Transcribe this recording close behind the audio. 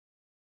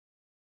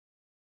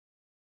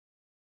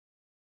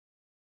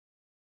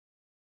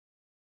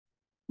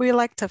We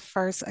like to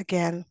first,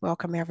 again,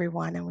 welcome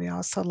everyone, and we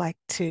also like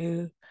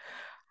to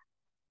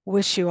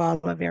wish you all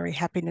a very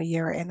happy new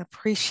year and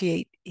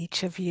appreciate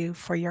each of you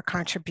for your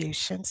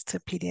contributions to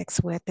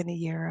PDXWIT in the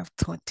year of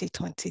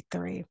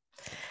 2023.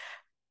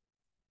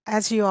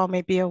 As you all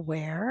may be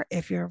aware,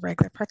 if you're a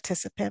regular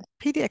participant,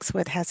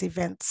 PDXWIT has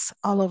events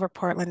all over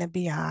Portland and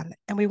beyond,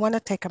 and we want to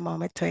take a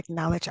moment to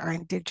acknowledge our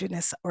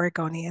Indigenous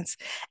Oregonians,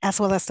 as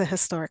well as the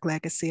historic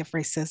legacy of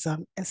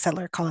racism and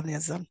settler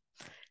colonialism.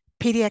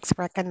 PDX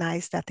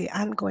recognized that the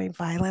ongoing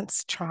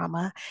violence,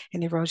 trauma,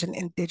 and erosion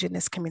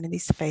Indigenous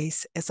communities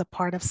face is a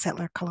part of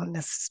settler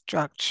colonist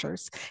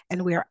structures,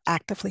 and we are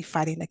actively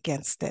fighting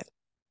against it.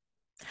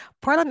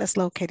 Portland is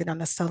located on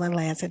the stolen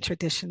lands and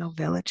traditional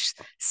village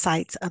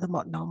sites of the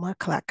Multnomah,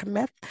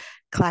 Clackamas,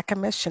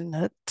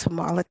 Chinook,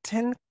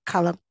 Tualatin,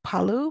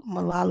 Kalapalu,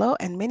 Molalo,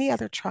 and many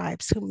other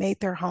tribes who made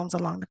their homes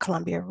along the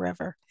Columbia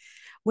River.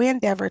 We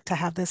endeavor to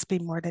have this be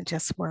more than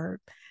just word.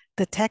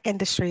 The tech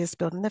industry is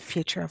building the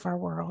future of our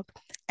world,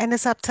 and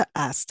it's up to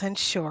us to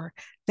ensure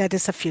that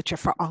it's a future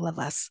for all of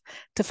us.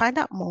 To find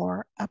out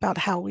more about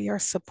how we are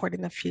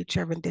supporting the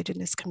future of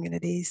Indigenous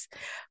communities,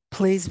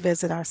 please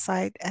visit our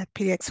site at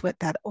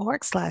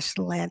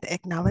pdxwit.org/land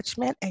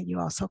acknowledgement, and you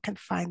also can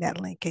find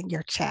that link in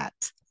your chat.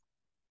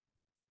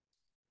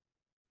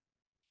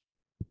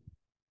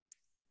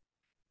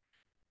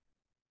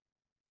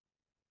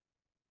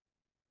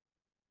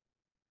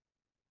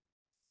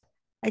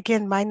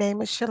 Again, my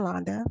name is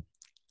Shalonda.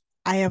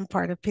 I am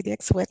part of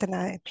PDXWIT, and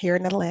I'm here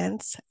in the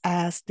lens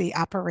as the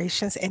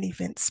operations and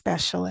event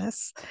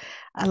specialist.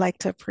 I'd like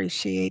to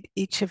appreciate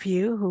each of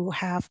you who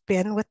have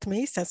been with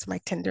me since my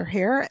tenure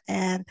here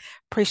and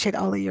appreciate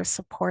all of your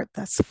support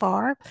thus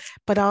far.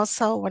 But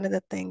also one of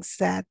the things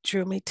that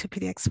drew me to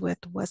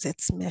PDXWIT was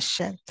its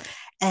mission.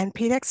 And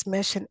PDX's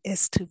mission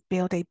is to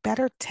build a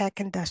better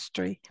tech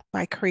industry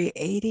by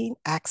creating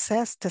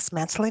access,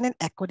 dismantling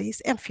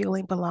inequities, and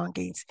fueling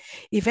belongings.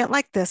 Event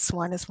like this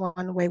one is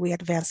one way we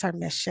advance our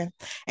mission,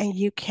 and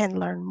you can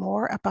learn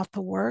more about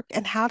the work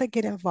and how to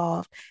get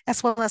involved,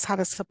 as well as how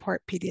to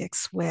support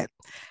PDXWIT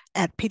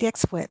at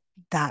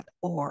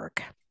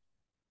pdxwit.org.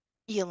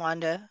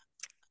 Yolanda.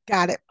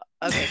 Got it.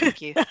 Okay,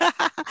 thank you.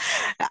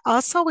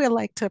 Also, we'd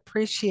like to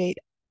appreciate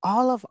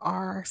all of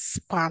our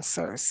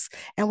sponsors,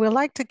 and we'd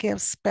like to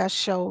give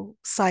special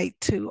sight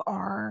to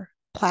our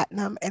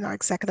platinum and our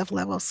executive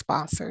level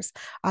sponsors: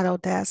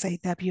 Autodesk,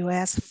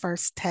 AWS,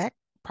 First Tech,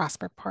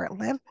 Prosper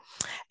Portland,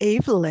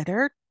 Eve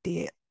Litter,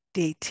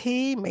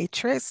 DT,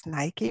 Matrix,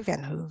 Nike,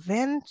 Van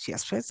Hooven,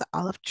 Gestress,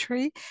 Olive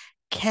Tree,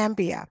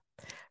 Cambia.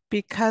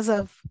 Because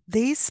of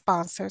these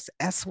sponsors,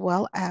 as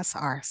well as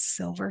our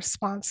silver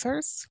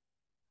sponsors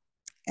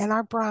and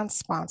our bronze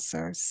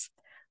sponsors,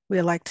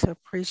 we'd like to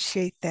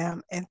appreciate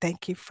them and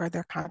thank you for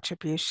their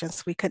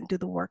contributions. We couldn't do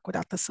the work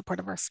without the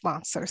support of our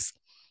sponsors.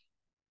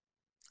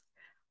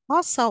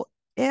 Also,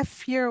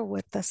 if you're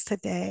with us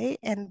today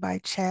and by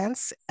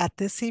chance at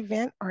this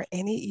event or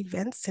any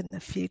events in the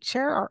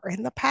future or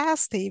in the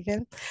past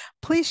even,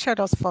 please share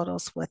those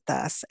photos with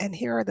us. And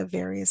here are the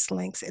various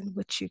links in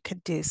which you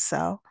can do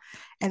so.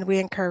 And we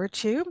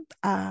encourage you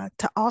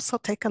to also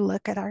take a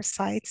look at our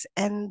sites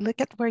and look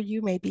at where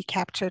you may be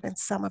captured in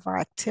some of our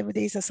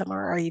activities and some of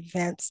our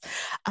events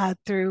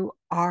through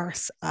our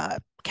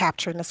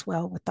capturing as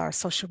well with our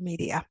social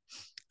media.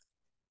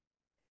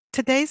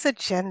 Today's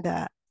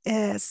agenda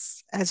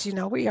is, as you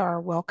know, we are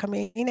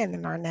welcoming and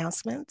in our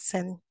announcements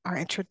and our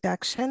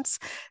introductions.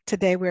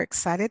 Today, we're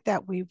excited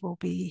that we will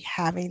be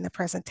having the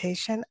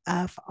presentation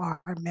of our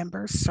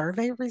member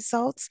survey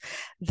results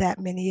that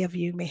many of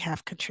you may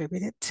have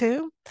contributed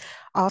to.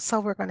 Also,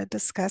 we're going to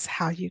discuss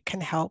how you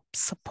can help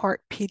support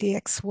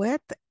PDXWIT.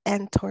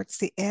 And towards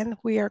the end,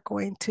 we are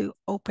going to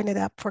open it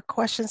up for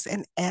questions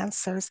and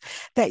answers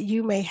that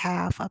you may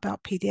have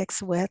about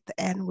PDXWIT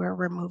and where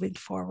we're moving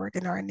forward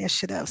in our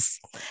initiatives.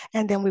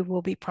 And then we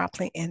will be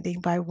promptly ending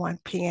by 1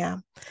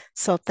 p.m.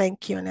 So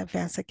thank you in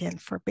advance again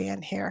for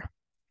being here.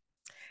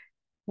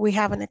 We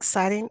have an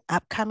exciting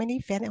upcoming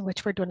event in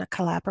which we're doing a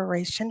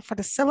collaboration for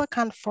the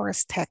Silicon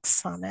Forest Tech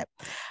Summit,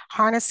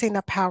 Harnessing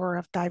the Power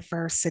of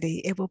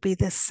Diversity. It will be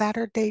this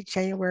Saturday,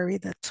 January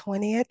the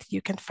 20th.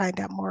 You can find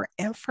out more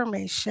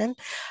information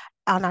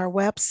on our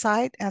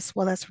website as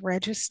well as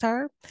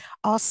register.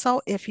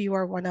 Also, if you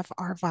are one of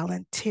our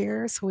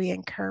volunteers, we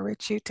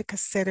encourage you to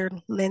consider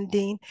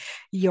lending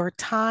your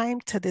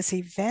time to this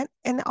event.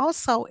 And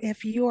also,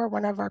 if you are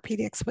one of our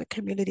PDXWIT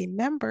community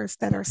members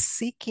that are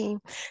seeking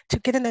to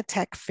get in the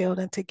tech field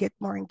and to get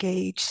more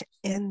engaged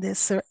in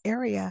this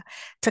area,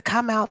 to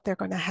come out, they're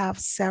going to have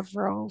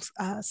several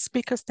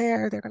speakers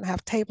there. They're going to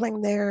have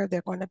tabling there.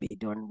 They're going to be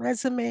doing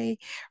resume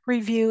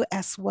review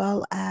as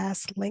well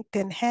as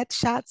LinkedIn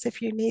headshots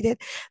if you need it.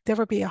 There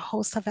will be a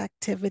host of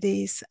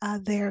activities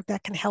there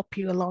that can help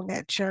you along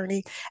that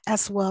journey,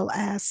 as well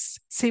as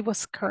see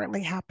what's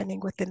currently happening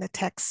within the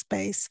tech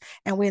space.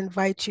 And we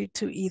invite you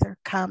to either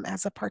come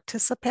as a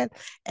participant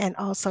and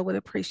also would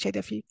appreciate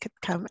if you could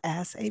come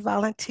as a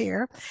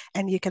volunteer.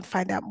 And you can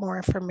find out more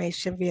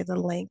information via the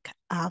link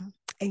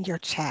in your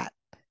chat.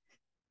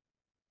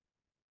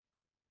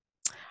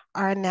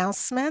 Our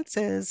announcements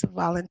is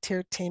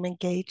volunteer team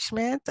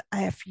engagement.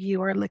 If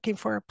you are looking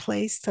for a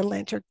place to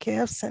lend your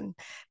gifts and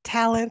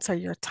talents or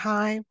your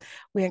time,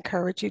 we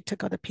encourage you to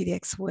go to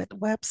PDXWIT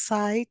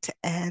website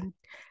and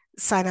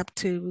sign up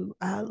to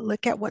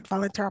look at what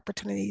volunteer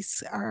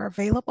opportunities are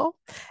available,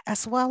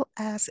 as well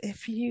as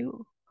if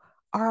you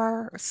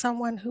are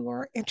someone who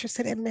are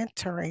interested in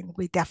mentoring,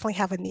 we definitely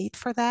have a need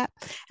for that.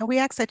 And we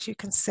ask that you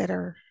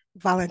consider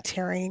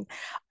volunteering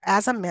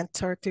as a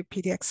mentor through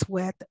PDX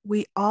with.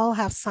 We all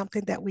have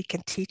something that we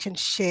can teach and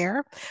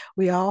share.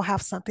 We all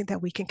have something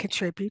that we can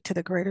contribute to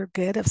the greater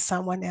good of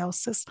someone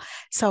else's.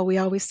 So we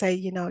always say,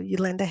 you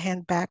lend a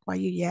hand back while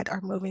you yet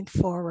are moving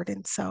forward.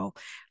 And so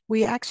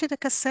we ask you to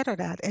consider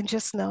that and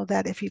just know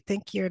that if you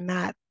think you're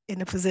not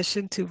in a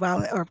position to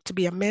or to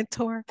be a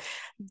mentor,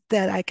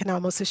 that I can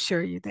almost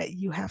assure you that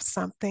you have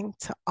something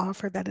to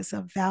offer that is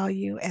of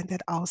value and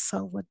that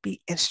also would be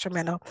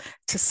instrumental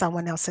to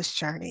someone else's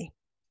journey.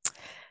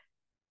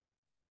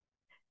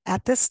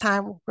 At this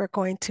time, we're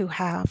going to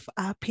have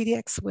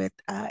PDX with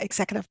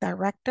Executive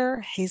Director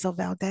Hazel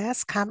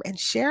Valdez come and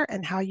share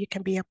and how you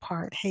can be a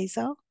part.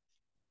 Hazel.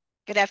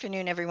 Good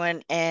afternoon,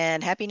 everyone,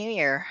 and Happy New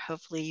Year.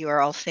 Hopefully you are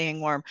all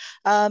staying warm.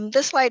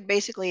 This slide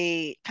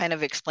basically kind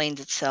of explains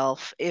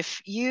itself.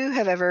 If you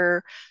have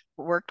ever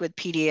worked with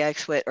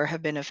PDXWIT or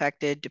have been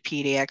affected to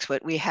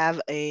PDXWIT, we have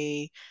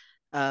a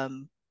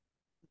um,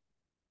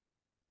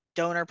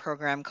 donor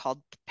program called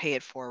Pay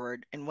It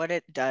Forward. And what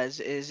it does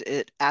is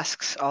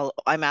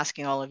I'm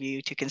asking all of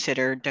you to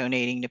consider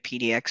donating to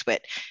PDXWIT.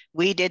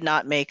 We did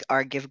not make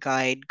our Give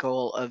Guide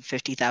goal of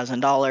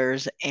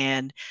 $50,000,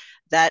 and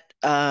that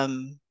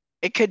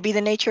it could be the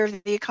nature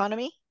of the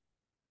economy.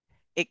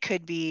 It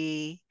could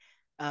be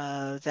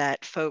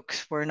that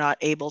folks were not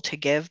able to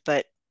give,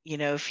 but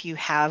if you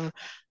have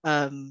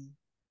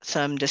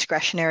some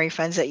discretionary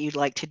funds that you'd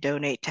like to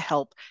donate to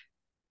help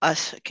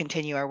us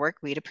continue our work,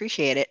 we'd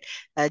appreciate it.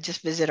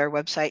 Just visit our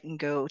website and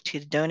go to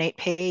the donate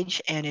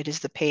page, and it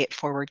is the Pay It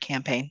Forward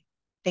campaign.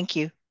 Thank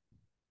you.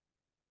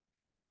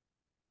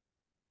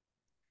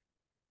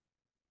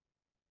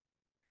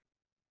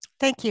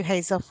 Thank you,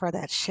 Hazel, for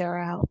that share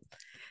out.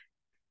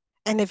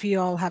 And if you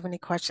all have any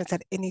questions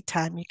at any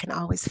time, you can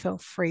always feel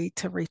free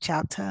to reach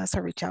out to us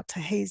or reach out to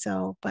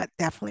Hazel, but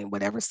definitely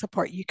whatever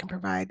support you can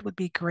provide would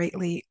be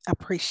greatly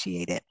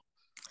appreciated.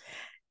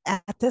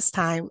 At this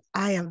time,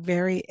 I am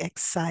very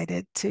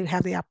excited to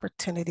have the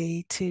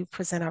opportunity to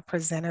present our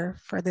presenter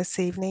for this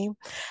evening.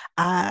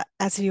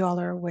 As you all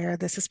are aware,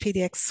 this is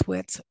PDX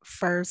SWIT's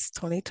first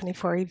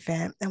 2024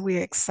 event, and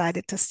we're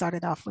excited to start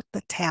it off with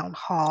the town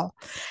hall.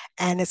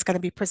 And it's going to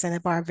be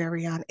presented by our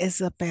very own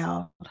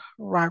Isabel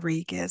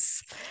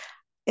Rodriguez.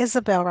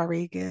 Isabel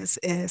Rodriguez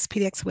is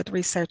PDX with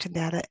Research and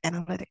Data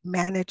Analytic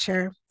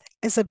Manager.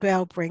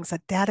 Isabel brings a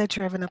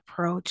data-driven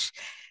approach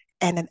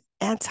and an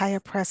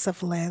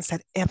anti-oppressive lens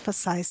that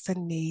emphasizes the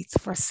needs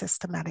for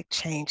systematic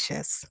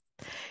changes.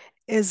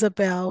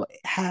 Isabel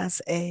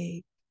has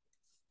a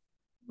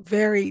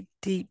very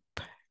deep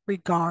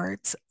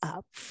regards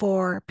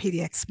for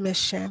PDX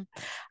mission,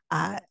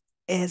 uh,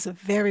 is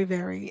very,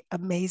 very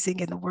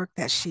amazing in the work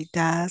that she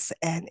does.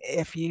 And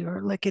if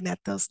you're looking at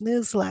those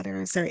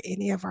newsletters or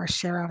any of our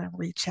share out and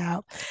reach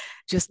out,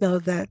 just know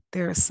that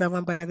there is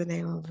someone by the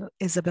name of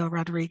Isabel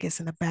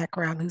Rodriguez in the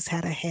background who's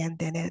had a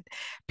hand in it.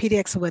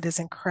 PDXWIT is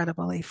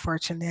incredibly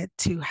fortunate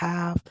to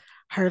have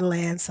her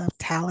lens of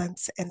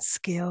talents and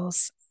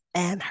skills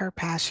and her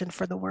passion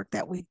for the work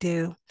that we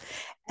do.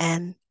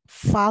 And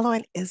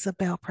following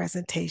Isabel's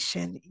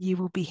presentation, you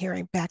will be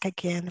hearing back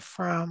again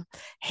from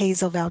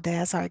Hazel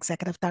Valdez, our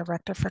Executive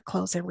Director, for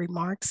closing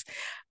remarks.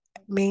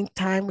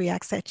 Meantime, we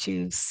ask that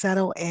you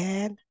settle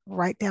in,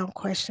 write down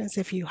questions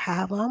if you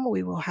have them.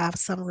 We will have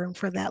some room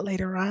for that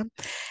later on.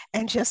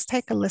 And just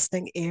take a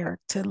listening ear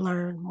to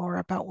learn more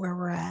about where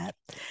we're at.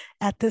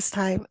 At this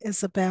time,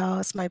 Isabel,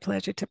 it's my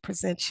pleasure to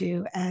present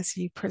you as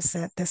you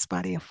present this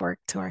body of work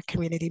to our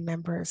community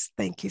members.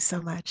 Thank you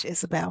so much,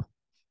 Isabel.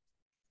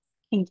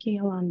 Thank you,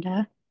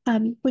 Yolanda.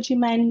 Would you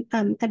mind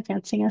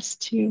advancing us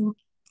to?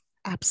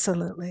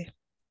 Absolutely.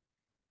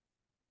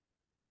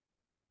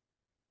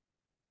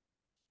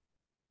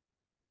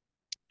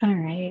 All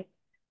right.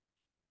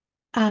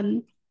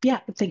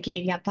 Yeah, thank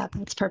you. Yeah,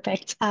 that's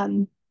perfect.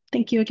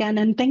 Thank you again,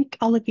 and thank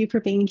all of you for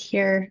being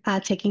here,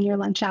 taking your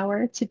lunch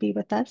hour to be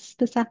with us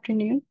this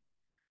afternoon.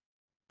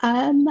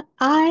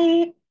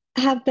 I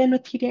have been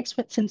with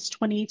PDXWIT since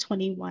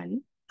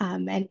 2021,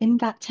 and in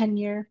that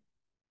tenure,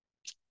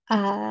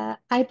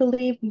 I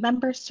believe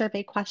member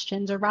survey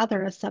questions, or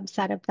rather a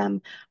subset of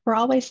them, were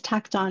always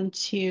tacked on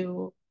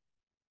to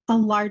a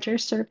larger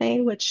survey,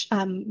 which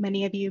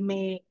many of you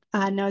may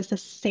know as the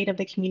State of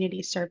the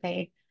Community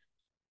Survey.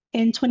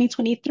 In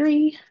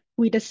 2023,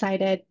 we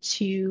decided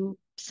to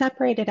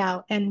separate it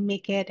out and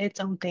make it its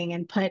own thing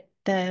and put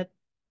the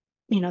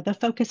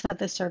focus of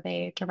the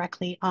survey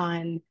directly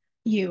on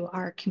you,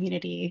 our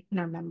community, and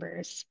our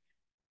members.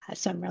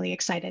 So I'm really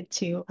excited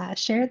to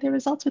share the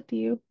results with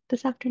you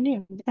this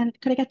afternoon. And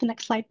could I get the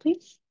next slide,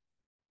 please?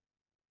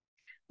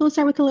 We'll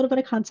start with a little bit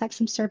of context,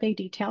 some survey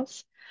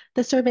details.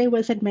 The survey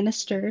was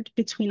administered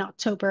between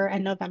October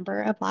and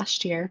November of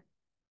last year.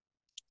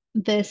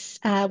 This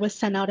was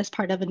sent out as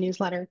part of a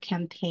newsletter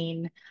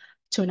campaign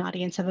to an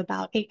audience of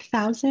about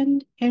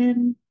 8,000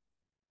 in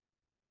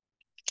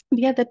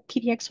via the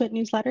PDXWIT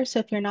newsletter. So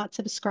if you're not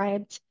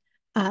subscribed,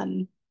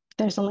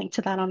 there's a link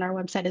to that on our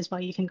website as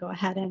well. You can go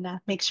ahead and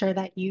make sure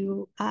that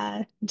you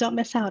don't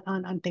miss out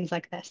on things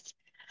like this.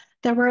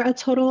 There were a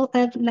total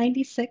of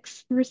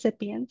 96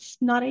 recipients,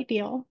 not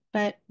ideal,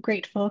 but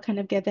grateful, kind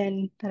of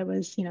given that it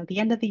was, the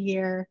end of the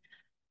year.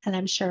 And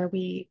I'm sure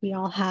we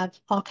all have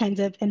all kinds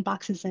of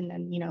inboxes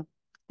and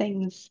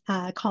things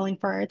calling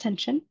for our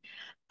attention.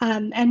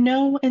 And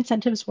no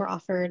incentives were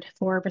offered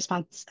for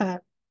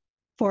respondent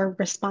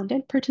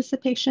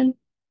participation.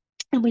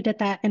 And we did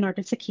that in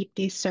order to keep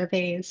these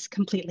surveys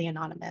completely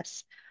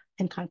anonymous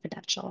and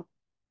confidential.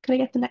 Could I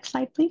get the next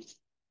slide, please?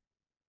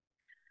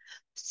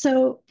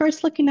 So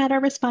first, looking at our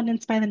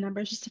respondents by the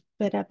numbers, just a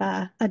bit of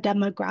a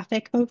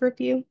demographic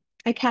overview.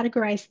 I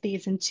categorized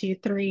these into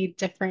three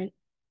different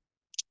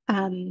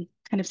kind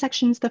of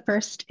sections. The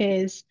first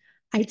is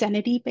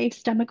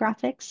identity-based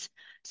demographics.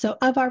 So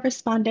of our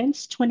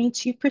respondents,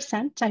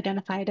 22%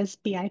 identified as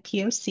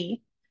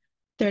BIPOC,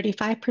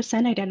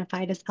 35%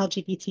 identified as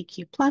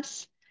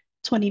LGBTQ+,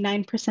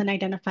 29%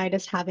 identified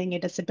as having a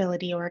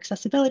disability or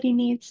accessibility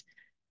needs,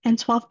 and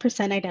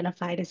 12%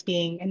 identified as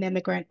being an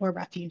immigrant or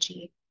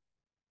refugee.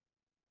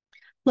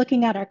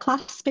 Looking at our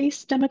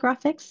class-based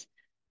demographics,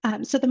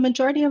 so the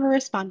majority of our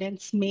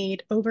respondents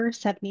made over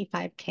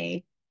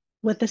 75K,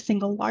 with the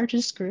single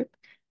largest group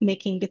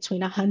making between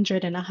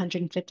 100 and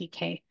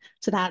 150K.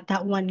 So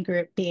that one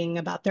group being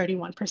about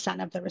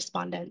 31% of the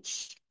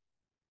respondents.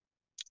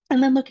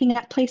 And then looking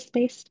at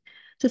place-based,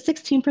 so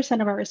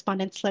 16% of our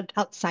respondents lived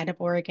outside of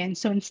Oregon,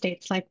 so in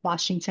states like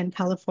Washington,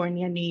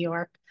 California, New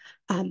York,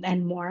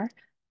 and more.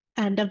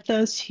 And of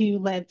those who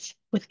lived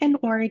within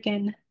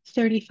Oregon,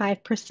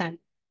 35%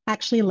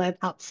 actually live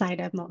outside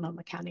of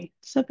Multnomah County.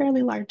 So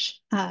fairly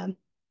large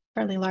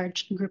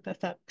group of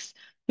folks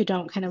who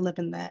don't kind of live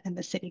in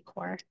the city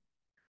core.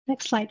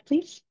 Next slide,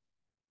 please.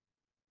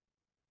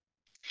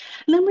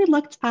 And then we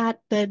looked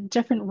at the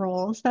different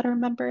roles that our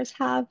members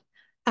have.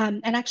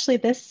 And actually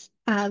this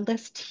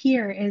list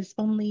here is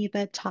only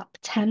the top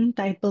 10.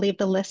 I believe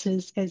the list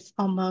is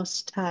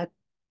almost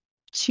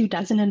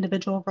 24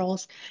 individual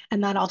roles,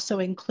 and that also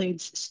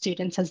includes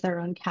students as their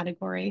own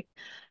category.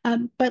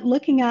 But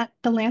looking at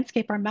the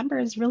landscape, our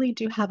members really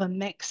do have a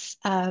mix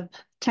of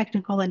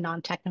technical and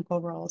non-technical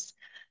roles.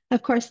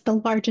 Of course, the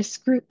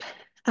largest group,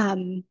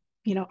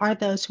 are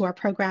those who are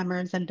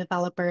programmers and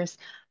developers,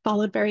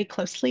 followed very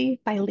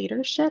closely by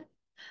leadership.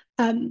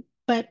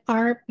 But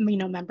our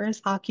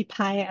members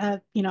occupy a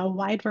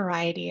wide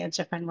variety of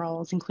different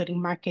roles, including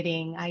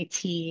marketing,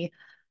 IT,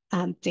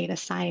 data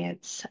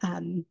science.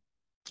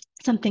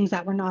 Some things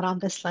that were not on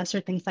this list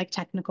are things like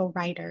technical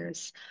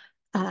writers,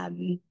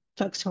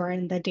 folks who are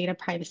in the data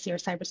privacy or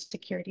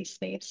cybersecurity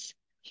space.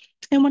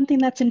 And one thing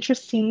that's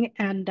interesting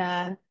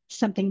and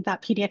something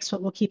that PDX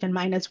will keep in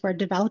mind as we're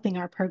developing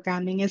our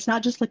programming is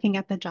not just looking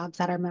at the jobs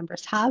that our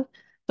members have,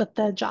 but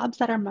the jobs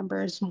that our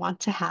members want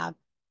to have.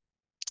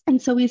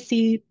 And so we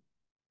see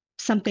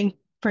something,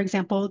 for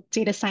example,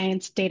 data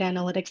science, data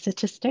analytics,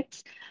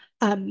 statistics.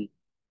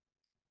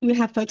 We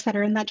have folks that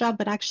are in that job,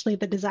 but actually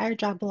the desired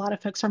job, a lot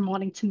of folks are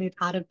wanting to move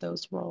out of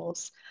those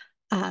roles.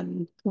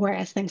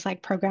 Whereas things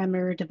like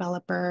programmer,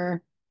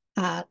 developer,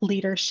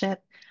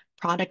 leadership,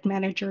 product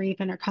manager,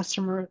 even or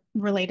customer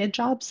related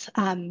jobs,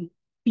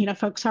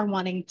 folks are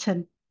wanting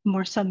to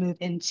more so move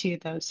into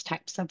those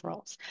types of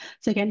roles.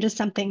 So again, just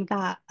something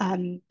that,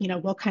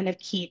 we'll kind of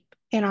keep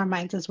in our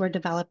minds as we're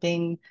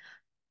developing,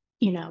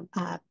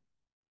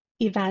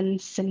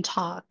 events and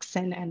talks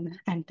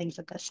and things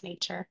of this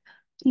nature.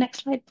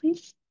 Next slide,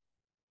 please.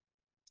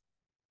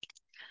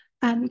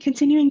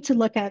 Continuing to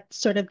look at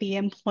sort of the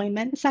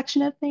employment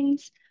section of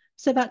things.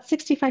 So about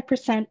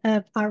 65%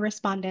 of our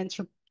respondents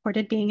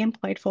reported being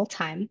employed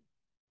full-time,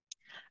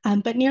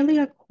 but nearly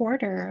a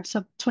quarter,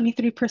 so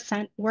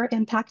 23% were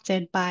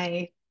impacted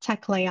by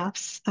tech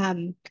layoffs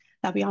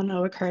that we all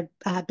know occurred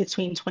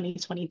between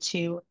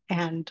 2022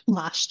 and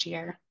last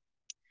year.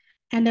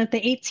 And of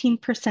the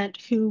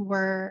 18% who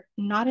were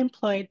not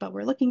employed but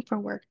were looking for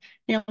work,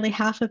 nearly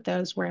half of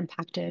those were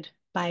impacted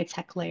by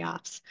tech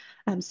layoffs.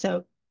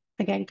 So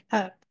again,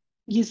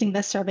 using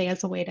this survey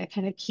as a way to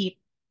kind of keep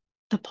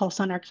the pulse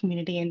on our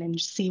community and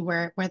see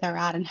where they're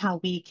at and how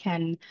we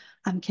can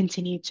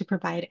continue to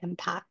provide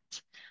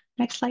impact.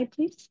 Next slide,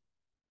 please.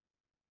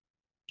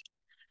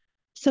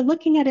 So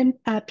looking at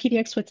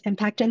PDXWIT's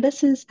impact, and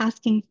this is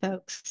asking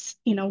folks,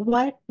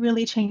 what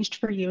really changed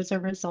for you as a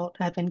result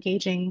of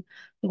engaging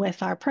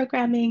with our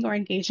programming or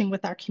engaging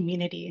with our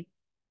community?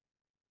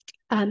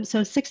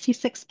 So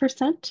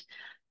 66%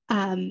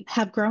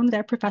 have grown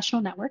their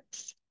professional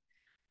networks.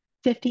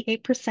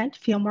 58%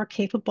 feel more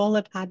capable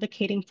of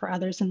advocating for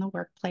others in the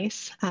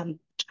workplace, which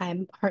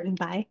I'm heartened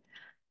by.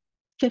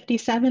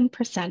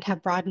 57%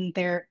 have broadened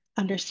their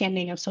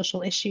understanding of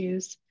social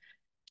issues.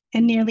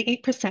 and nearly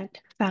 8%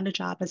 found a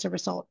job as a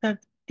result of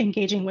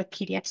engaging with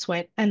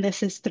PDXWIT. And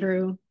this is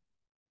through,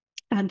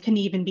 can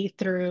even be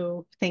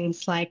through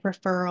things like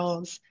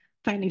referrals,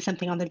 finding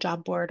something on the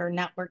job board, or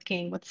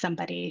networking with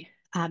somebody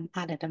at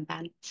an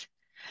event.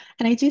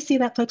 And I do see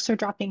that folks are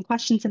dropping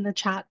questions in the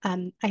chat.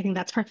 I think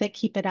that's perfect.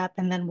 Keep it up,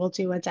 and then we'll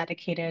do a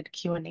dedicated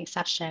Q&A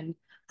session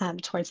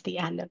towards the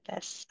end of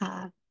this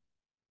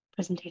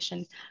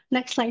presentation.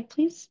 Next slide,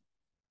 please.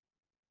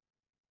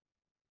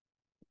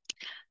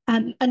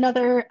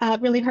 Another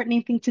really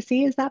heartening thing to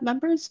see is that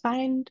members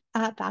find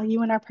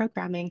value in our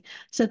programming.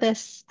 So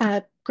this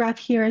graph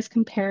here is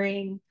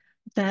comparing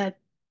the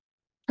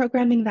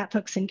programming that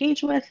folks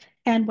engage with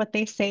and what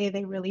they say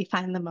they really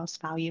find the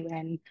most value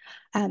in.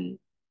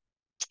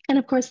 And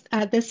of course,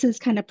 this is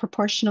kind of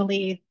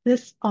proportionally,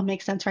 this all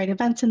makes sense, right?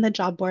 Events in the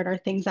job board are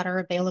things that are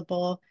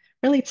available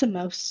really to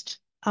most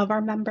of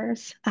our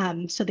members.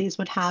 So these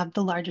would have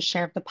the largest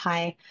share of the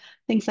pie.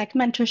 Things like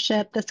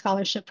mentorship, the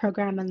scholarship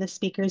program, and the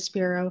speakers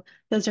bureau,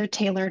 those are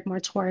tailored more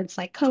towards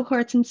like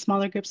cohorts and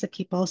smaller groups of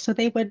people. So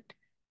they would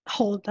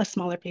hold a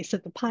smaller piece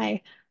of the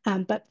pie.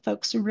 But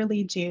folks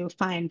really do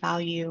find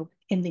value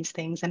in these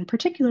things, and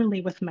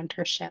particularly with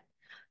mentorship.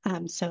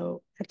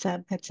 So it's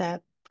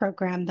a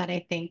program that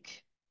I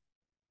think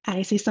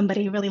I see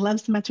somebody who really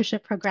loves the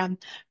mentorship program,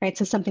 right?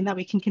 So something that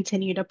we can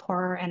continue to pour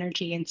our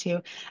energy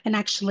into. And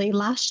actually,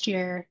 last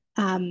year,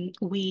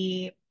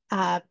 we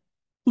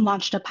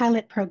launched a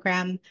pilot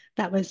program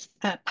that was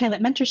a pilot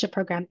mentorship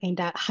program aimed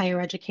at higher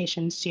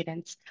education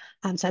students.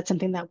 So that's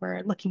something that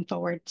we're looking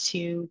forward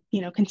to,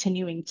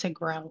 continuing to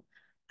grow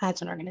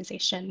as an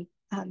organization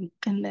in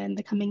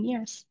the coming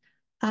years.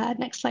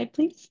 Next slide,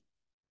 please.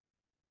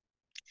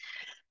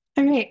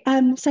 All right,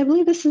 so I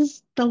believe this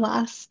is the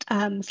last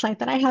slide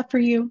that I have for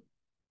you.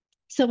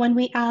 So when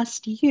we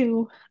asked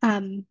you,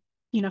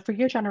 for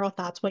your general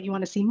thoughts, what you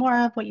want to see more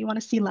of, what you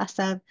want to see less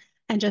of,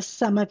 and just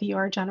some of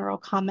your general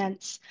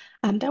comments,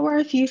 there were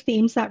a few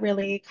themes that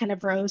really kind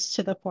of rose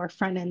to the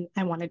forefront, and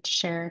I wanted to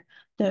share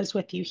those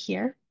with you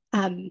here.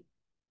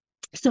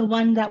 So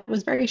one that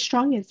was very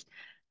strong is,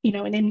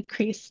 an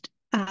increased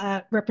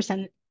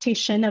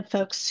representation of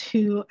folks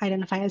who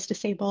identify as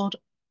disabled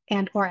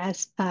and or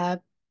as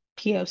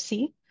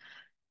POC,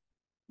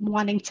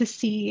 wanting to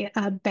see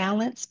a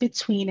balance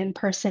between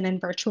in-person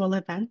and virtual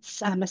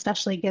events,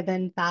 especially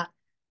given that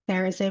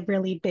there is a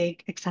really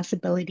big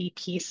accessibility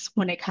piece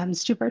when it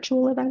comes to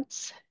virtual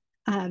events.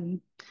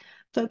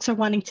 Folks are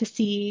wanting to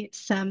see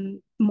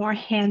some more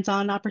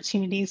hands-on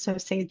opportunities, so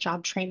say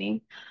job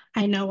training.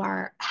 I know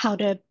our how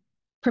to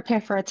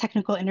prepare for a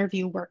technical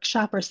interview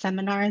workshop or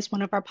seminar is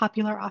one of our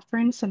popular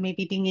offerings, so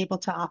maybe being able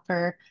to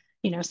offer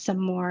some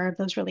more of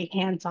those really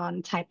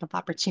hands-on type of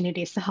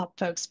opportunities to help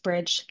folks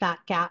bridge that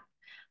gap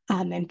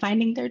and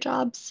finding their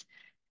jobs.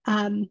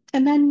 And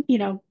then,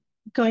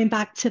 going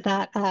back to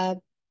that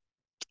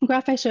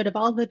graph I showed of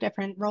all the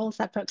different roles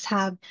that folks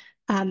have,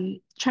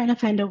 trying to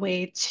find a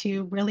way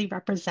to really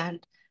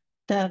represent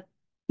the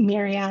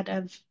myriad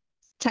of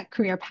tech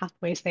career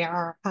pathways there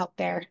are out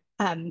there.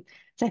 So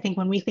I think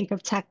when we think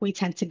of tech, we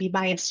tend to be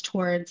biased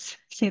towards,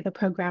 say, the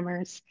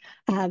programmers.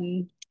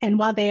 And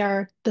while they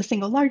are the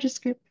single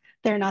largest group,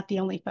 they're not the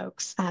only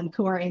folks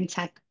who are in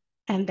tech,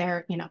 and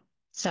they're,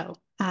 so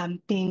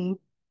being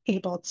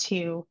able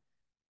to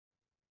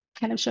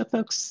kind of show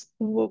folks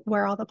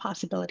where all the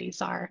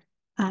possibilities are.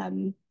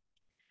 I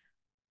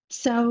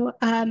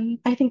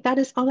think that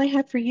is all I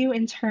have for you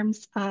in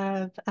terms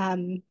of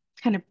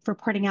kind of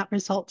reporting out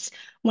results.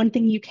 One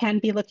thing you can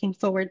be looking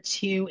forward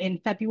to in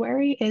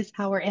February is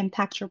our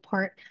impact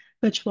report,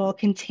 which will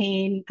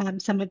contain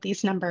some of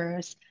these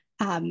numbers,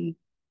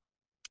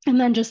 and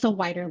then just a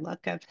wider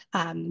look of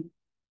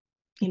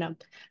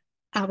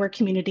our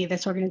community,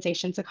 this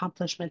organization's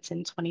accomplishments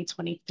in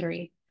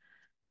 2023.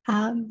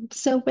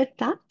 So with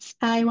that,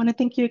 I want to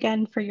thank you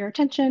again for your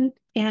attention,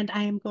 and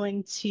I am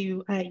going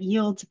to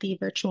yield the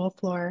virtual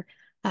floor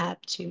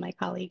to my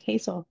colleague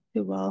Hazel,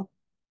 who will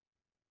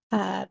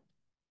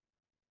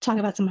talk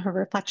about some of her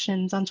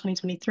reflections on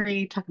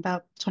 2023, talk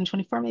about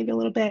 2024 maybe a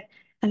little bit,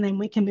 and then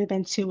we can move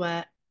into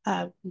a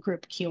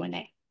group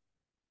Q&A.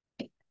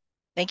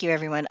 Thank you,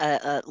 everyone.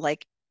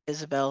 Like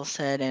Isabel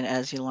said, and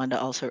as Yolanda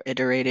also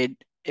iterated,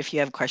 if you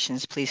have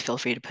questions, please feel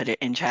free to put it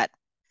in chat.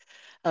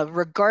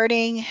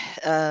 Regarding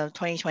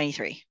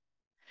 2023,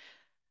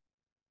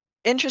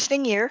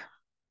 interesting year,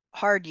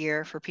 hard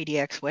year for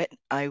PDXWIT.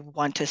 I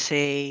want to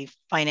say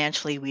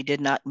financially, we did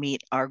not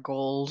meet our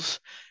goals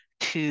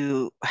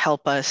to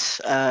help us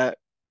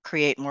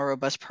create more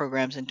robust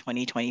programs in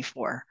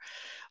 2024.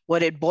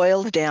 What it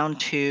boils down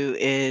to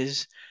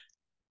is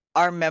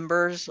our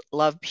members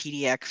love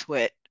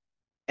PDXWIT,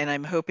 and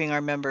I'm hoping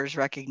our members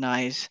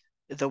recognize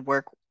the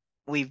work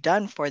we've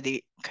done for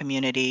the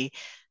community,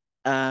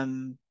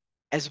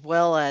 as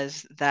well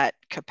as that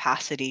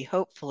capacity,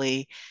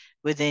 hopefully,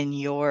 within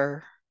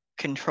your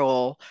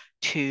control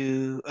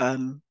to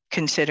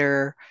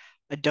consider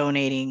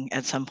donating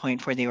at some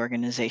point for the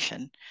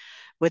organization.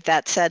 With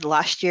that said,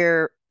 last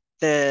year,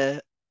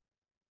 the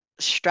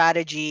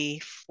strategy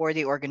for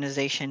the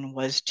organization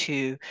was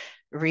to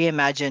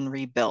reimagine,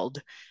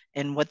 rebuild.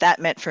 And what that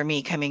meant for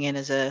me coming in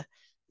as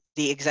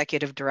the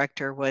executive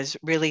director was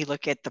really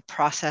look at the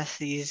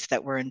processes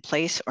that were in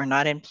place or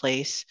not in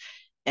place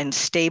and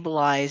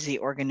stabilize the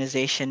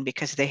organization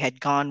because they had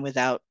gone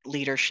without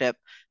leadership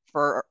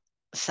for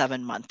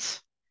 7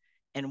 months.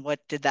 And what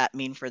did that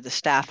mean for the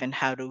staff and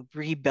how to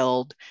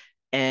rebuild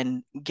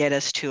and get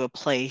us to a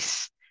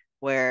place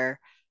where,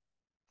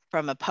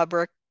 from a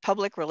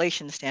public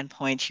relations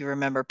standpoint, you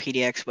remember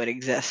PDX would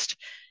exist.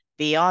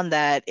 Beyond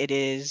that, it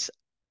is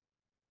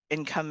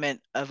incumbent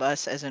of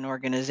us as an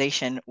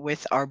organization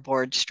with our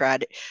board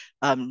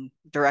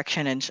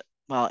direction and,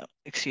 well,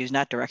 excuse,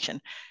 not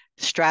direction,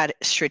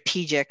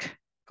 strategic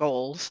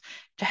goals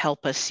to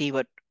help us see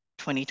what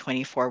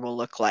 2024 will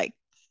look like.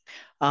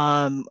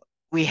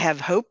 We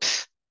have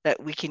hopes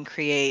that we can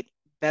create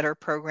better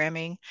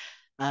programming,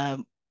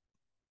 um,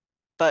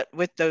 but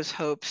with those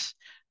hopes,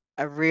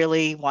 I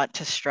really want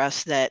to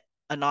stress that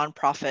a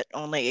nonprofit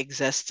only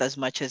exists as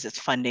much as its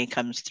funding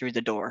comes through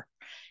the door.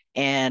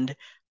 And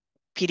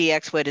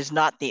PDXWIT is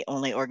not the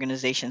only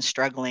organization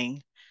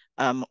struggling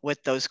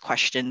with those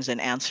questions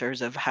and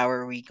answers of how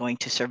are we going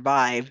to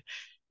survive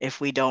if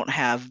we don't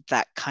have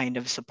that kind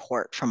of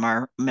support from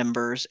our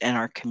members and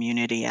our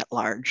community at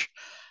large.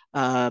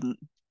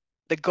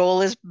 The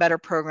goal is better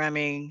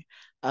programming,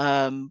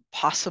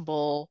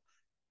 possible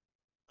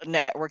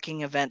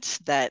networking events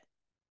that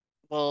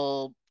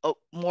will,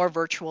 more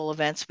virtual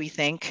events, we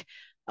think.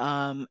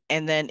 And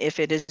then if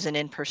it is an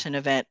in-person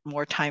event,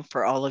 more time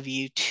for all of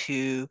you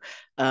to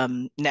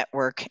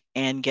network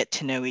and get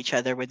to know each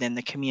other within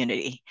the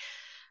community.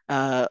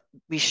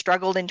 We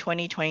struggled in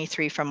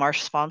 2023 from our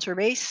sponsor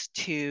base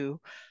to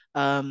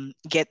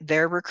get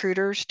their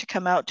recruiters to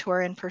come out to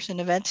our in-person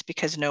events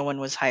because no one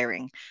was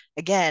hiring.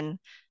 Again,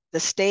 the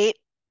state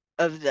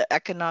of the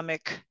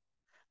economic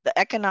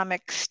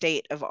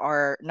state of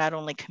our not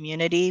only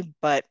community,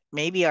 but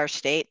maybe our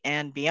state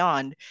and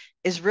beyond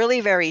is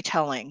really very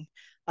telling.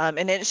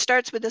 And it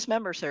starts with this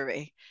member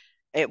survey.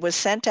 It was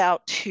sent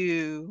out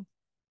to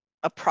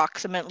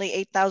approximately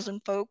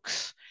 8,000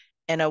 folks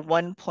and a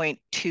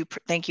 1.2,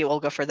 thank you,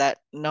 Olga, for that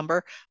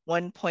number,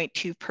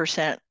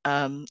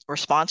 1.2%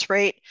 response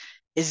rate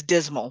is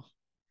dismal.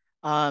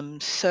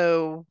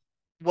 So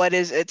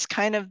it's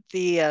kind of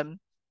the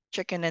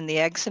chicken and the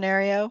egg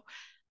scenario.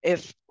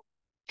 If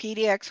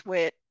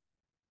PDXWIT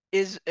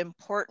is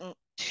important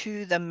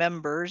to the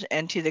members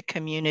and to the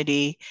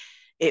community,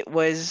 it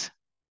was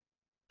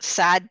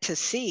sad to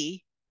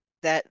see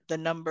that the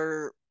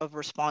number of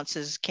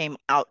responses came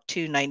out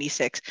to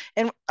 96.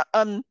 And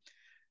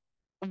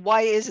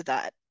why is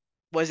that?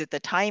 Was it the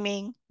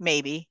timing?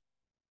 Maybe,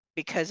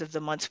 because of the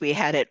months we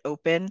had it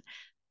open.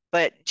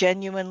 But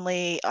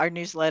genuinely, our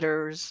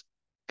newsletters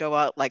go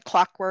out like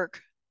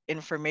clockwork.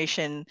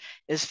 Information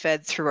is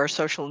fed through our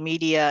social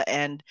media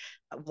and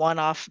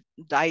one-off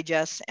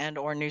digests and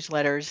or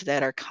newsletters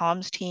that our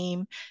comms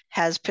team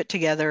has put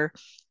together.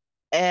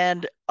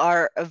 And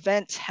our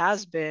events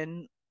has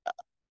been,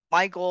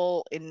 my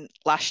goal in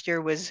last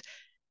year was,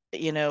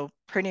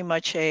 pretty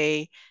much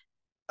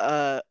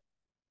uh,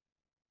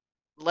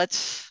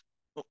 let's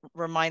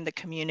remind the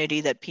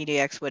community that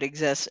PDX would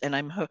exist, and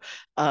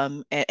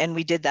and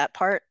we did that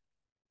part.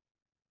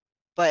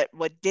 But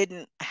what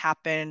didn't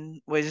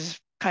happen was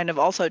kind of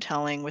also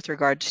telling with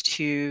regards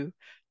to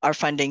our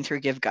funding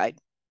through GiveGuide.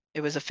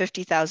 It was a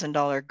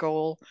 $50,000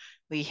 goal.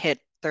 We hit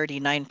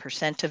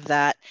 39% of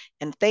that.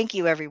 And thank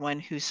you everyone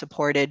who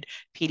supported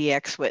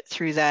PDXWIT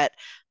through that,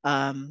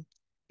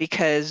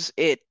 because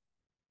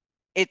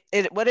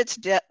what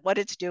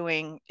it's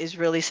doing is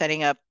really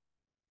setting up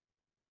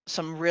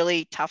some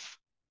really tough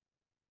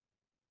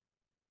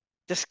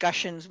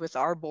discussions with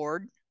our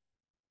board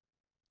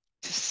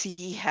to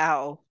see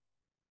how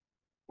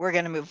we're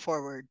going to move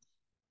forward.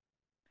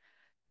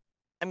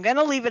 I'm going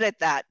to leave it at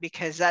that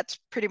because that's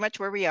pretty much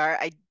where we are.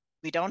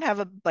 We don't have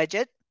a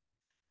budget.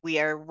 We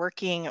are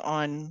working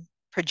on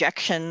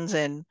projections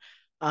and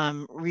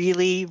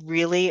really,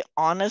 really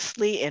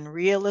honestly and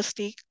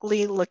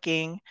realistically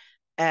looking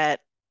at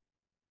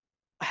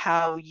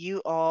how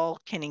you all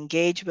can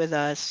engage with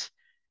us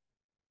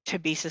to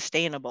be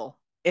sustainable,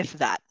 if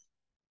that.